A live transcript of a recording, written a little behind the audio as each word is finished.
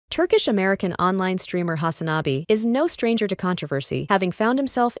Turkish-American online streamer Hasan is no stranger to controversy, having found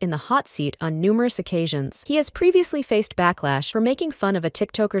himself in the hot seat on numerous occasions. He has previously faced backlash for making fun of a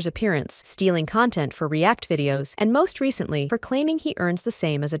TikToker's appearance, stealing content for React videos, and most recently for claiming he earns the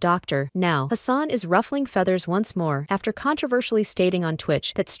same as a doctor. Now, Hasan is ruffling feathers once more after controversially stating on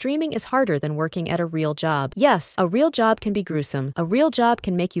Twitch that streaming is harder than working at a real job. Yes, a real job can be gruesome. A real job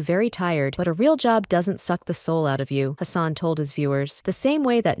can make you very tired, but a real job doesn't suck the soul out of you, Hasan told his viewers, the same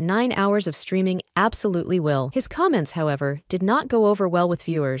way that 9 hours of streaming absolutely will. His comments, however, did not go over well with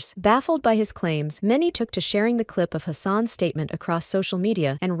viewers. Baffled by his claims, many took to sharing the clip of Hasan's statement across social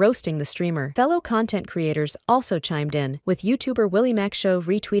media and roasting the streamer. Fellow content creators also chimed in, with YouTuber Willie Macshow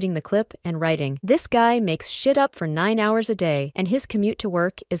retweeting the clip and writing, "This guy makes shit up for 9 hours a day, and his commute to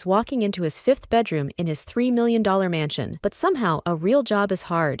work is walking into his 5th bedroom in his $3 million mansion. But somehow, a real job is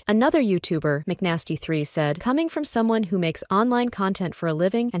hard." Another YouTuber, McNasty3, said, "Coming from someone who makes online content for a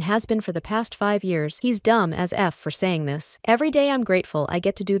living and has been for the past 5 years, he's dumb as F for saying this. Every day I'm grateful I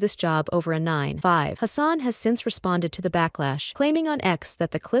get to do this job over a 9-5. Hasan has since responded to the backlash, claiming on X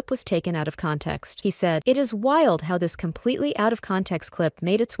that the clip was taken out of context. He said, "It is wild how this completely out of context clip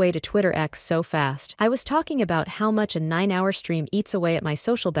made its way to Twitter X so fast. I was talking about how much a 9-hour stream eats away at my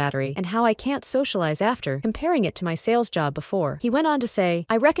social battery and how I can't socialize after, comparing it to my sales job before." He went on to say,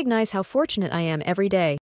 "I recognize how fortunate I am every day.